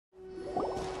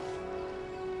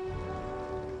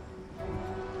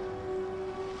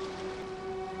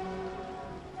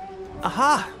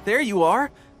Aha, there you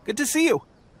are. Good to see you.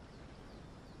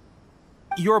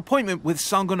 Your appointment with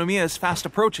Sangonomiya is fast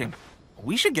approaching.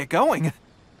 We should get going.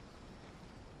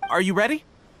 Are you ready?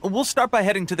 We'll start by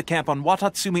heading to the camp on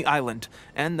Watatsumi Island,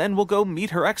 and then we'll go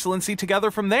meet Her Excellency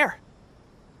together from there.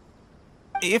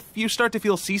 If you start to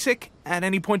feel seasick at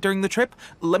any point during the trip,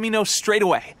 let me know straight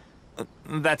away.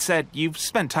 That said, you've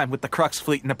spent time with the Crux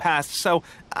fleet in the past, so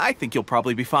I think you'll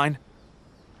probably be fine.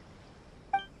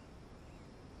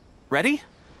 Ready?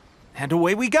 And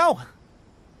away we go!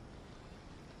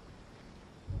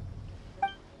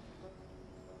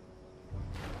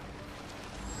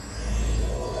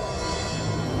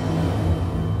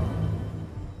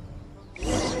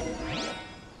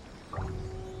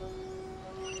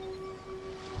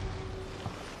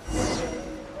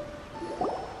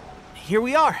 Here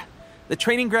we are, the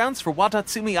training grounds for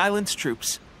Watatsumi Island's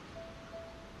troops.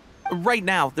 Right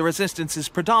now, the resistance is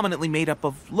predominantly made up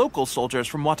of local soldiers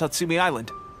from Watatsumi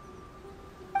Island.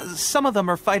 Some of them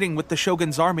are fighting with the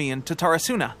Shogun's army in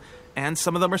Tatarasuna, and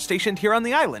some of them are stationed here on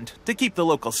the island to keep the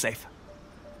locals safe.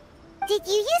 Did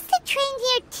you used to train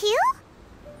here too?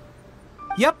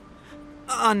 Yep.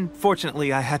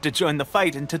 Unfortunately, I had to join the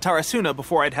fight in Tatarasuna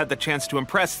before I'd had the chance to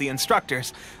impress the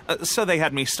instructors, so they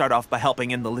had me start off by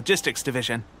helping in the logistics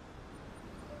division.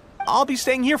 I'll be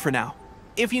staying here for now.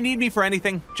 If you need me for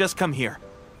anything, just come here.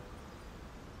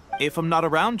 If I'm not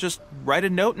around, just write a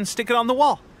note and stick it on the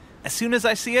wall. As soon as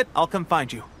I see it, I'll come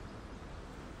find you.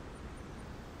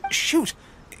 Shoot!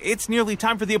 It's nearly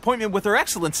time for the appointment with Her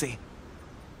Excellency.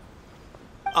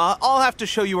 I'll have to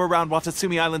show you around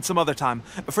Watatsumi Island some other time.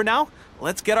 For now,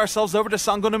 let's get ourselves over to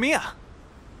Sangonomiya.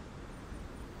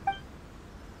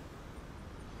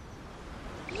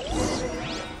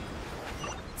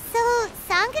 So,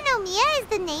 Sangonomiya is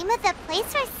the name of the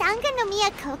place where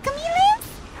Sangonomiya Kokomi lives?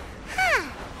 Huh.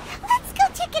 Let's go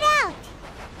check it out.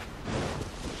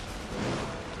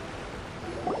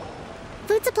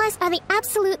 Food supplies are the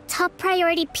absolute top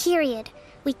priority, period.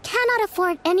 We cannot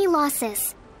afford any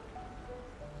losses.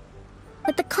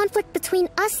 With the conflict between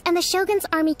us and the Shogun's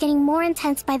army getting more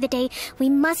intense by the day, we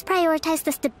must prioritize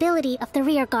the stability of the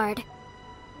rear guard.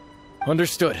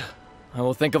 Understood. I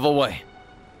will think of a way.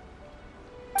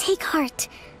 Take heart.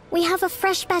 We have a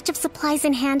fresh batch of supplies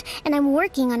in hand, and I'm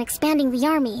working on expanding the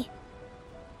army.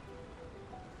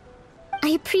 I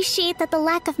appreciate that the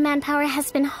lack of manpower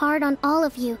has been hard on all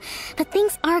of you, but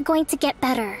things are going to get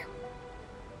better.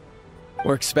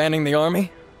 We're expanding the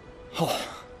army? Oh,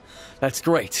 that's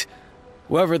great.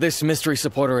 Whoever this mystery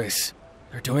supporter is,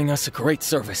 they're doing us a great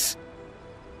service.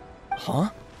 Huh?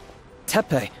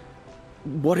 Teppei,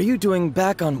 what are you doing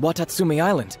back on Watatsumi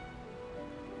Island?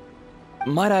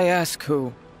 Might I ask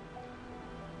who?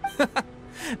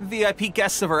 VIP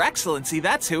guests of Her Excellency,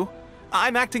 that's who.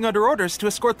 I'm acting under orders to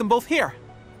escort them both here.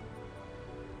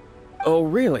 Oh,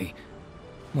 really?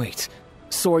 Wait,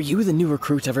 so are you the new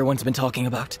recruit everyone's been talking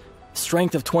about?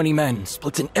 Strength of 20 men,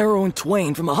 splits an arrow in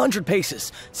twain from 100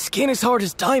 paces, skin as hard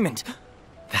as diamond.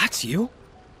 That's you?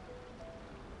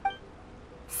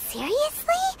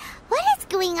 Seriously? What is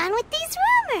going on with these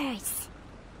rumors?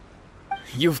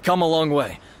 You've come a long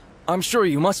way. I'm sure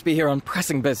you must be here on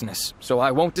pressing business, so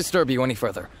I won't disturb you any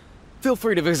further. Feel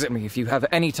free to visit me if you have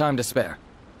any time to spare.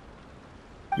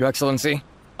 Your Excellency,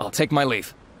 I'll take my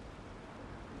leave.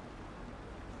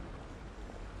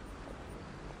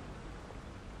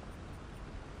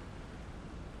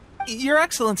 Your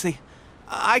Excellency,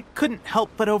 I couldn't help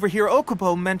but overhear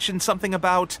Okubo mention something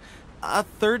about a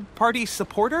third-party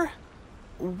supporter?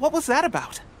 What was that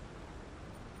about?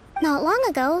 Not long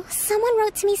ago, someone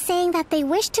wrote to me saying that they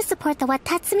wish to support the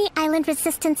Watatsumi Island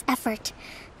resistance effort.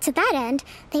 To that end,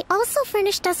 they also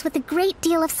furnished us with a great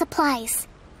deal of supplies.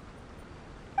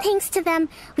 Thanks to them,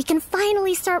 we can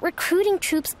finally start recruiting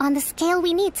troops on the scale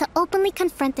we need to openly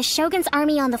confront the Shogun's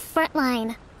army on the front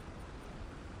line.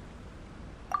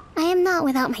 I am not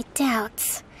without my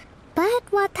doubts, but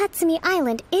Watatsumi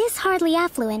Island is hardly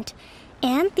affluent,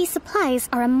 and these supplies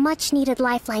are a much-needed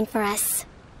lifeline for us.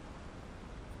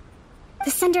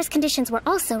 The sender's conditions were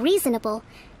also reasonable.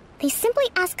 They simply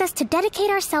ask us to dedicate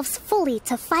ourselves fully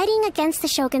to fighting against the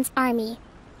Shogun's army.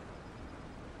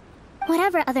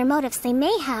 Whatever other motives they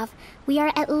may have, we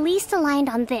are at least aligned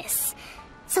on this.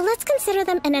 So let's consider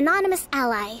them an anonymous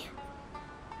ally.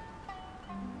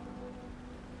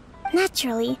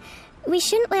 Naturally, we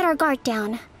shouldn't let our guard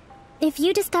down. If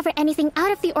you discover anything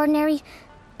out of the ordinary,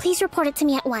 please report it to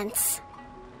me at once.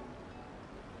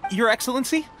 Your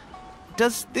Excellency?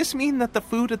 Does this mean that the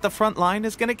food at the front line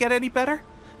is gonna get any better?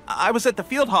 I was at the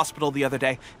field hospital the other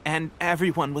day, and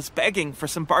everyone was begging for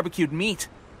some barbecued meat.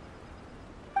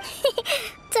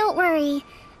 Don't worry.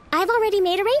 I've already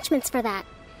made arrangements for that.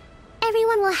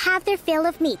 Everyone will have their fill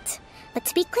of meat. But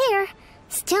to be clear,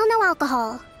 still no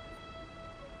alcohol.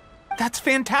 That's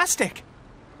fantastic!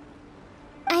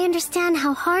 I understand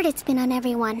how hard it's been on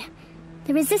everyone.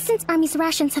 The Resistance Army's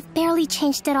rations have barely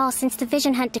changed at all since the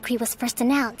Vision Hunt decree was first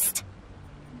announced.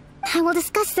 I will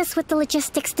discuss this with the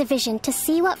Logistics Division to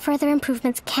see what further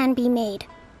improvements can be made.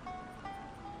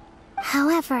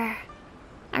 However,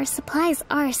 our supplies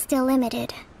are still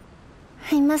limited.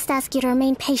 I must ask you to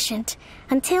remain patient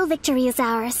until victory is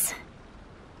ours.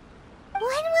 When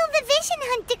will the Vision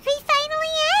Hunt decree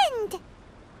finally end?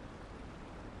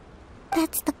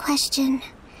 That's the question.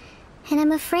 And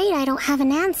I'm afraid I don't have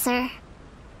an answer.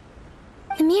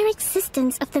 The mere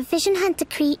existence of the Vision Hunt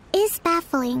decree is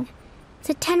baffling.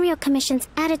 The Tenryou Commission's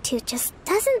attitude just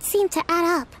doesn't seem to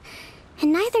add up,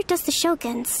 and neither does the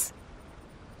Shogun's.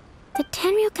 The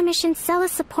Tenryou Commission's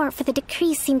zealous support for the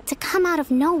decree seemed to come out of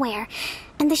nowhere,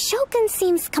 and the Shogun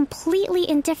seems completely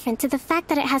indifferent to the fact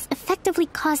that it has effectively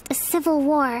caused a civil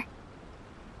war.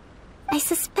 I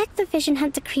suspect the Vision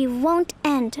Hunt decree won't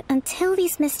end until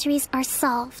these mysteries are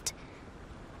solved.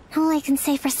 All I can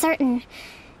say for certain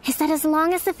is that as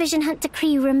long as the Vision Hunt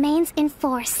decree remains in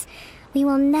force, we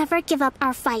will never give up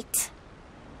our fight.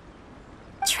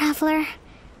 Traveler,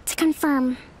 to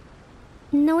confirm,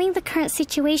 knowing the current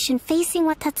situation facing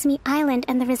Watatsumi Island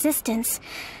and the Resistance,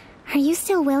 are you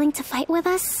still willing to fight with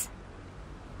us?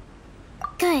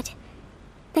 Good.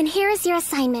 Then here is your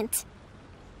assignment.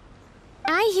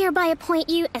 I hereby appoint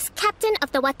you as Captain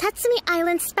of the Watatsumi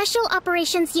Island Special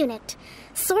Operations Unit,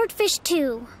 Swordfish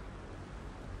 2.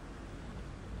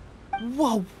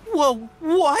 Whoa,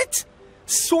 what?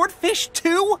 Swordfish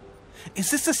 2?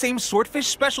 Is this the same Swordfish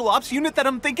Special Ops unit that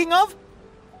I'm thinking of?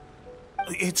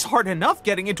 It's hard enough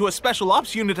getting into a Special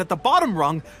Ops unit at the bottom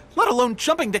rung, let alone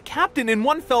jumping to Captain in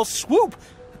one fell swoop.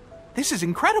 This is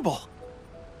incredible.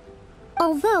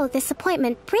 Although this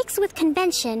appointment breaks with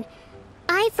convention,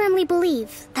 I firmly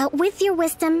believe that with your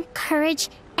wisdom, courage,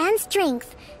 and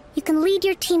strength, you can lead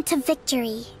your team to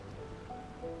victory.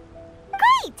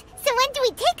 Great! So when do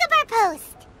we take up our post?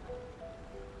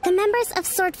 The members of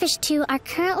Swordfish 2 are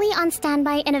currently on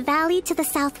standby in a valley to the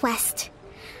southwest.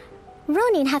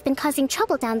 Ronin have been causing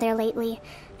trouble down there lately,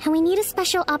 and we need a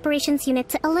special operations unit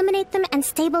to eliminate them and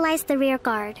stabilize the rear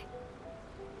guard.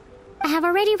 I have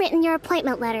already written your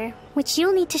appointment letter, which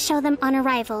you'll need to show them on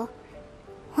arrival.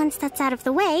 Once that's out of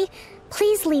the way,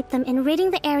 please lead them in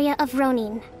ridding the area of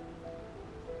Ronin.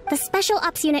 The Special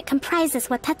Ops unit comprises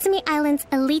Watatsumi Island's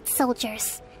elite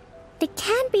soldiers. They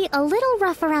can be a little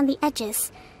rough around the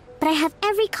edges, but I have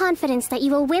every confidence that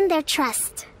you will win their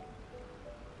trust.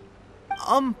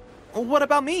 What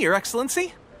about me, Your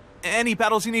Excellency? Any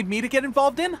battles you need me to get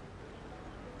involved in?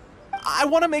 I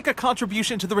want to make a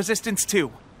contribution to the Resistance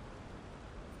too.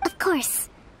 Of course.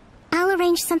 I'll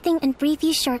arrange something and brief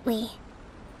you shortly.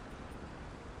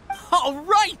 All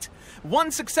right! One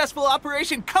successful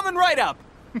operation coming right up!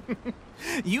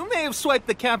 You may have swiped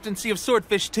the captaincy of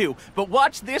Swordfish 2, but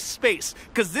watch this space,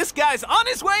 because this guy's on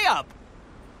his way up!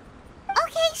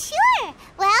 Okay, sure.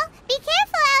 Well, be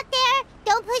careful out there.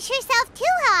 Don't push yourself too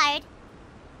hard.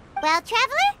 Well,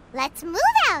 Traveler, let's move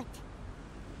out.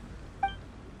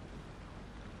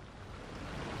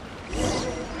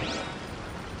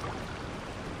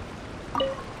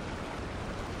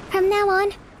 From now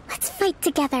on, let's fight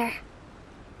together.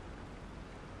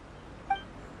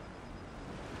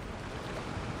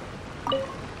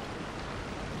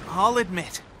 I'll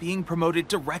admit, being promoted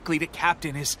directly to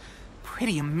captain is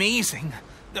pretty amazing.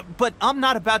 But I'm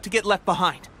not about to get left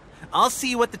behind. I'll see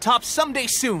you at the top someday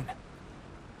soon.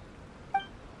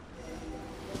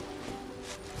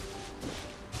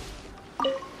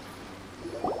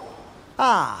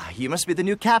 Ah, you must be the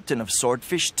new captain of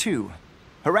Swordfish 2.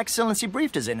 Her Excellency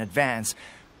briefed us in advance.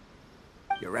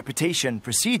 Your reputation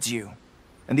precedes you,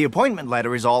 and the appointment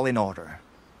letter is all in order.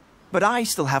 But I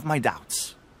still have my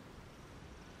doubts.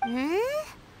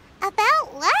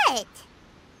 About what?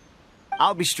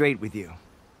 I'll be straight with you.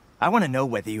 I want to know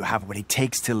whether you have what it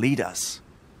takes to lead us.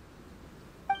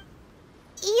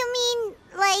 You mean,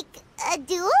 like, a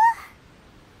duel?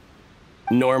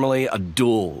 Normally, a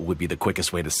duel would be the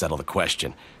quickest way to settle the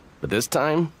question. But this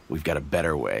time, we've got a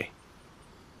better way.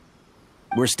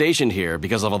 We're stationed here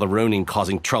because of all the Ronin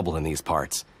causing trouble in these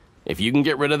parts. If you can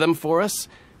get rid of them for us,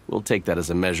 we'll take that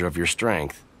as a measure of your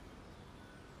strength.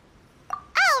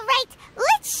 All right,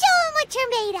 let's show 'em what you're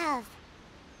made of.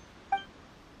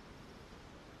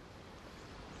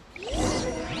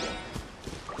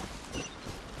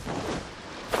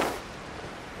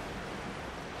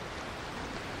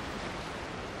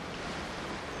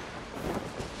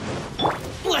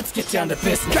 Let's get down to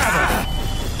business.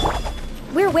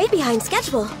 We're way behind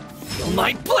schedule. Feel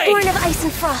my blade! Born of ice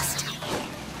and frost.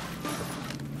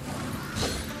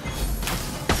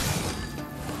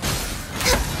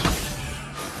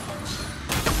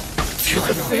 To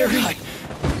the very...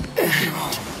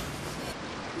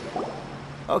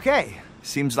 Okay,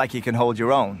 seems like you can hold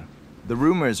your own. The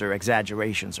rumors are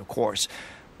exaggerations, of course,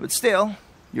 but still,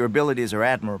 your abilities are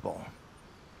admirable.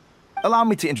 Allow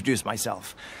me to introduce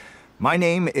myself. My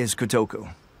name is Kotoku,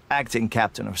 acting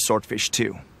captain of Swordfish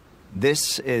 2.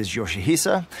 This is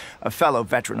Yoshihisa, a fellow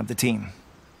veteran of the team.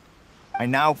 I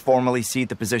now formally cede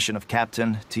the position of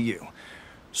captain to you.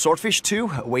 Swordfish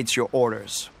 2 awaits your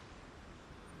orders.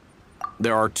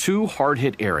 There are 2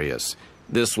 hard-hit areas.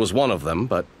 This was one of them,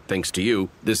 but thanks to you,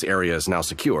 this area is now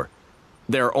secure.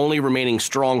 Their only remaining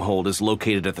stronghold is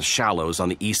located at the shallows on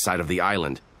the east side of the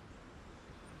island.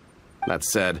 That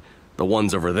said, the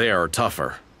ones over there are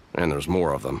tougher, and there's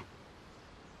more of them.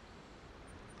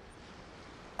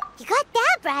 You got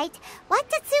that right.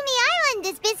 Watatsumi Island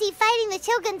is busy fighting the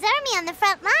Shogun's army on the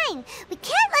front line. We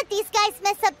can't let these guys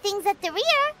mess up things at the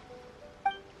rear.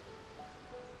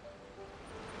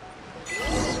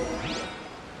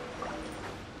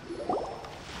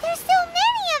 There's so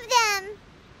many of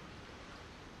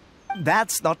them!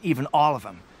 That's not even all of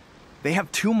them. They have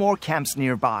 2 more camps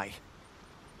nearby.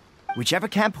 Whichever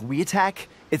camp we attack,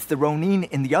 it's the Ronin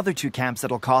in the other 2 camps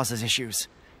that'll cause us issues.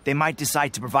 They might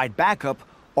decide to provide backup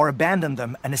or abandon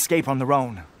them and escape on their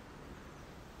own.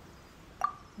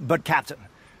 But Captain,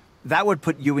 that would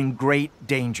put you in great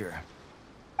danger.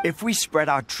 If we spread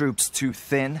our troops too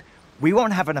thin, we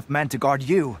won't have enough men to guard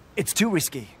you. It's too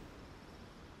risky.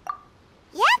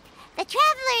 Yep, the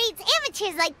Traveler eats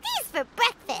amateurs like these for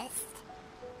breakfast.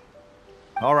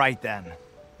 All right then.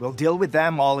 We'll deal with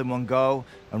them all in one go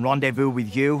and rendezvous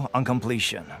with you on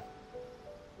completion.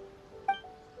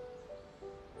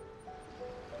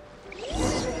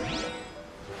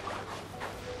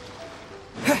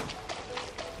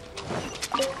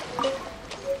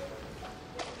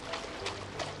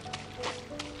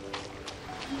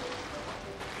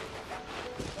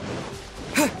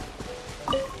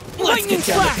 Let's get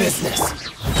down to business.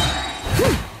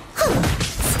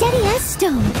 Steady as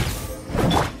stone.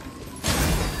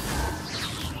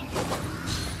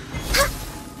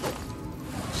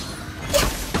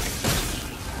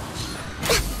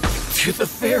 To the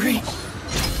ferry.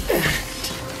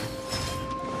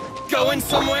 Going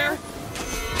somewhere?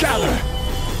 Gather!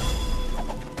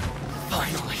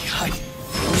 Finally,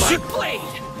 my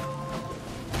blade!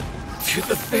 To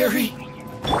the ferry.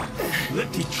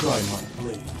 Let me try my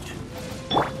blade.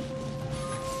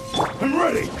 I'm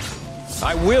ready!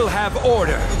 I will have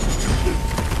order!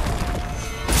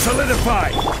 Solidify!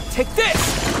 Take this!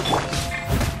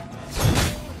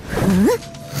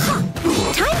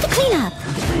 Time to clean up.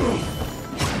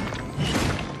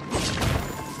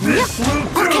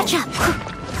 I'll catch up.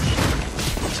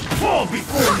 Fall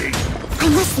before me! I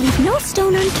must leave no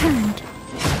stone unturned.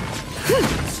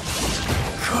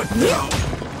 Cut now!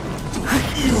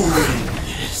 You win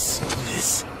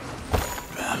this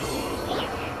battle.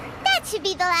 That should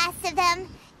be the last of them.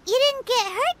 You didn't get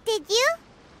hurt, did you?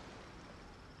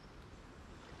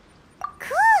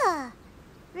 Cool.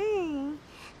 Paimon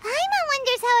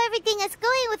wonders how everything is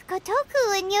going with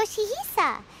Kotoku and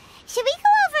Yoshihisa. Should we go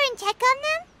over and check on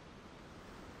them?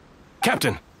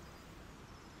 Captain!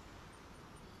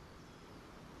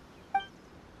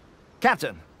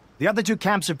 Captain, the other 2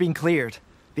 camps have been cleared.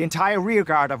 The entire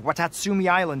rearguard of Watatsumi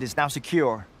Island is now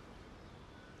secure.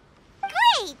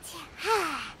 Great!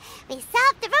 We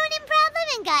solved the Ronin problem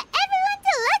and got everyone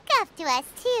to look after us,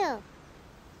 too.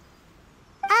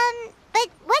 But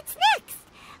what's next?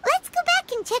 Let's go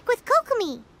back and check with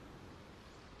Kokumi.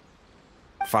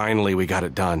 Finally, we got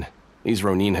it done. These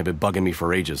Ronin have been bugging me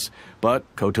for ages, but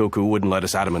Kotoku wouldn't let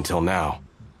us at him until now.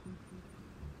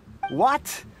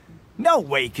 What? No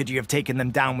way could you have taken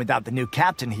them down without the new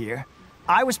captain here.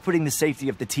 I was putting the safety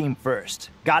of the team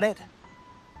first. Got it?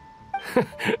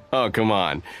 Oh, come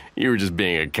on. You were just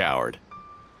being a coward.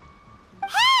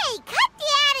 Hey, cut the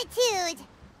attitude!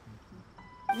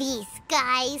 These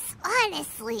guys,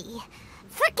 honestly.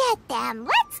 Forget them.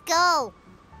 Let's go.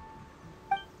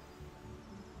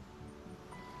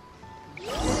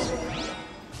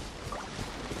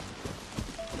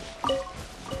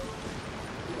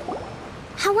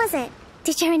 How was it?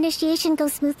 Did your initiation go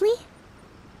smoothly?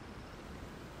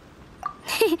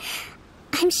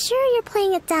 I'm sure you're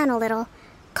playing it down a little.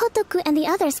 Kotoku and the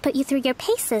others put you through your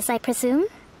paces, I presume.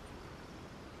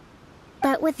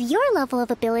 But with your level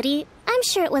of ability, I'm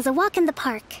sure it was a walk in the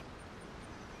park.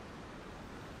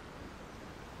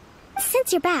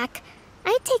 Since you're back,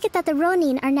 I take it that the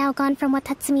Ronin are now gone from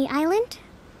Watatsumi Island?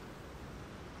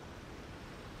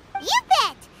 You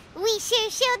bet! We sure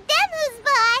showed them who's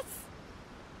boss!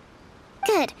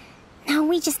 Good. Now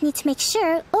we just need to make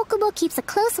sure Okubo keeps a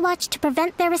close watch to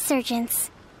prevent their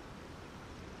resurgence.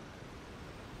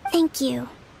 Thank you.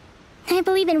 I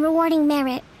believe in rewarding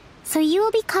merit, so you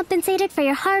will be compensated for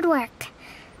your hard work.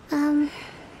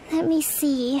 Let me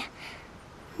see.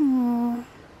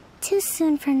 Too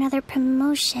soon for another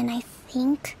promotion, I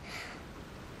think.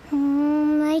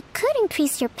 I could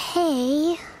increase your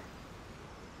pay.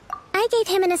 I gave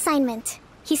him an assignment.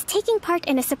 He's taking part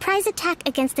in a surprise attack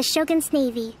against the Shogun's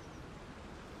navy.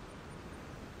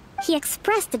 He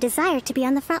expressed a desire to be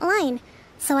on the front line,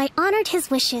 so I honored his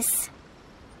wishes.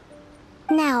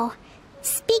 Now,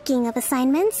 speaking of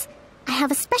assignments, I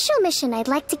have a special mission I'd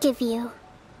like to give you.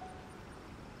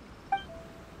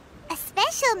 A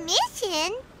special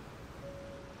mission?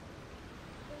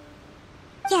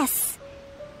 Yes.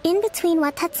 In between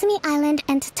Watatsumi Island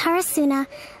and Tatarasuna,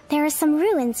 there are some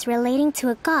ruins relating to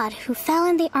a god who fell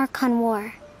in the Archon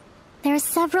War. There are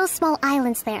several small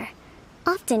islands there,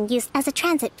 often used as a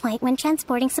transit point when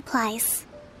transporting supplies.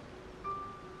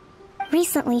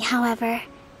 Recently, however,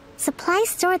 supplies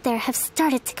stored there have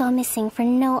started to go missing for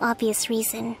no obvious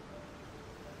reason.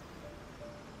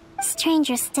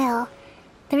 Stranger still,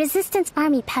 the Resistance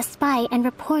Army passed by and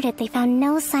reported they found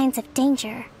no signs of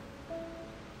danger.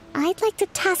 I'd like to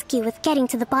task you with getting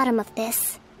to the bottom of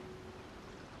this.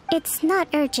 It's not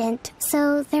urgent,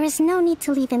 so there is no need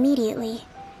to leave immediately.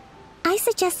 I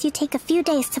suggest you take a few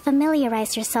days to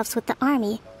familiarize yourselves with the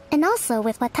army, and also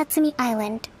with Watatsumi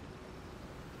Island.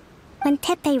 When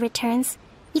Teppei returns,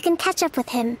 you can catch up with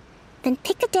him, then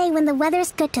pick a day when the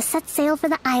weather's good to set sail for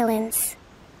the islands.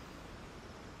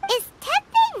 Is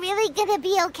Teppei really gonna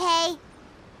be okay?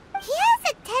 He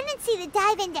has a tendency to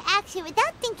dive into action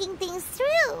without thinking things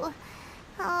through.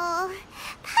 Oh,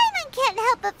 Paimon can't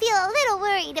help but feel a little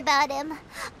worried about him.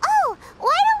 Oh,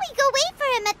 why don't we go wait for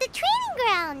him at the training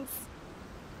grounds?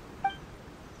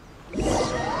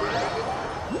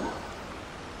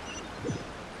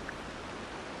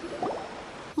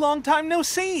 Long time no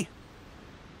see.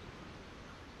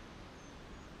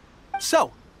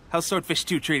 So, how's Swordfish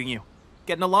 2 treating you?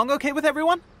 Getting along okay with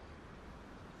everyone?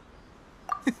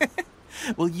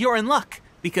 Well, you're in luck,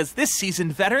 because this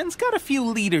seasoned veteran's got a few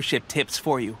leadership tips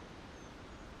for you.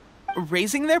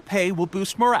 Raising their pay will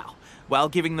boost morale, while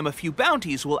giving them a few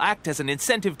bounties will act as an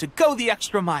incentive to go the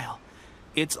extra mile.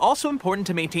 It's also important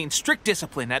to maintain strict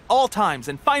discipline at all times,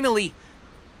 and finally...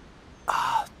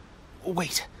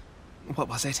 wait. What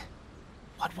was it?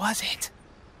 What was it?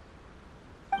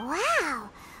 Wow,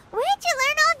 where'd you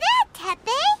learn all that,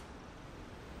 Teppei?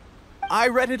 I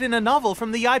read it in a novel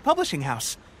from the Yae Publishing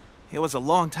House. It was a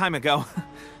long time ago.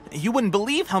 You wouldn't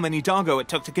believe how many dongo it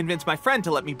took to convince my friend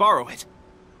to let me borrow it.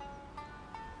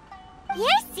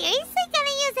 You're seriously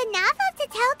gonna use a novel to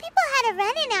tell people how to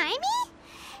run an army?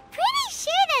 Pretty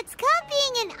sure that's called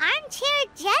being an armchair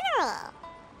general.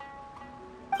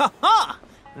 Ha ha!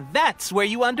 That's where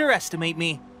you underestimate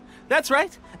me. That's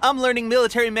right, I'm learning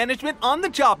military management on the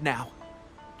job now.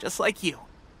 Just like you.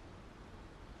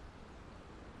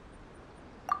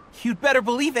 You'd better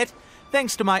believe it.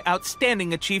 Thanks to my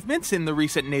outstanding achievements in the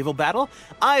recent naval battle,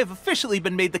 I have officially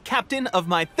been made the captain of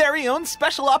my very own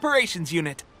Special Operations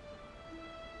Unit.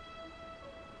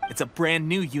 It's a brand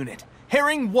new unit,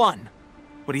 Herring 1.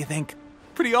 What do you think?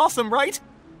 Pretty awesome, right?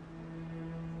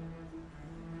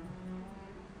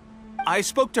 I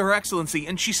spoke to Her Excellency,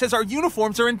 and she says our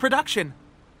uniforms are in production.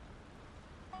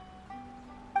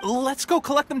 Let's go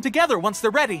collect them together once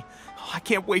they're ready. I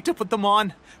can't wait to put them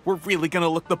on. We're really gonna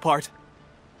look the part.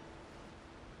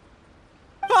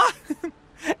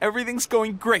 Everything's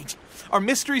going great. Our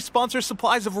mystery sponsor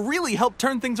supplies have really helped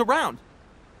turn things around.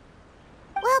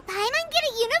 Will Paimon get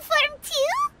a uniform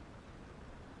too?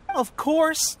 Of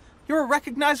course. You're a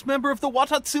recognized member of the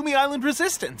Watatsumi Island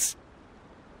Resistance.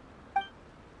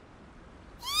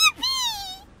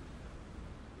 Yippee!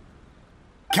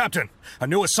 Captain, a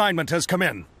new assignment has come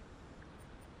in.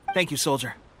 Thank you,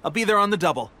 soldier. I'll be there on the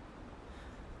double.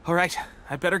 All right,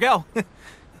 I'd better go.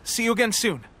 See you again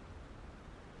soon.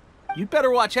 You'd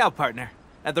better watch out, partner.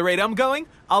 At the rate I'm going,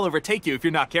 I'll overtake you if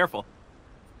you're not careful.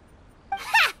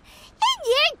 Ha! In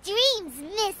your dreams,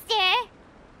 mister!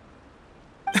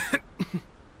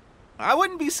 I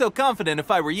wouldn't be so confident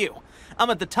if I were you. I'm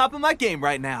at the top of my game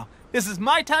right now. This is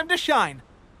my time to shine.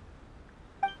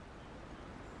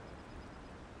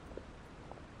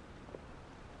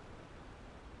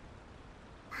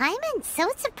 Paimon's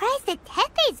so surprised that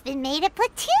Teppei's been made a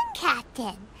platoon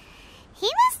captain. He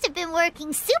must have been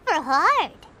working super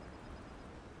hard.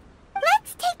 Let's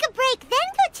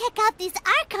these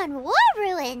Archon War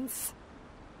ruins.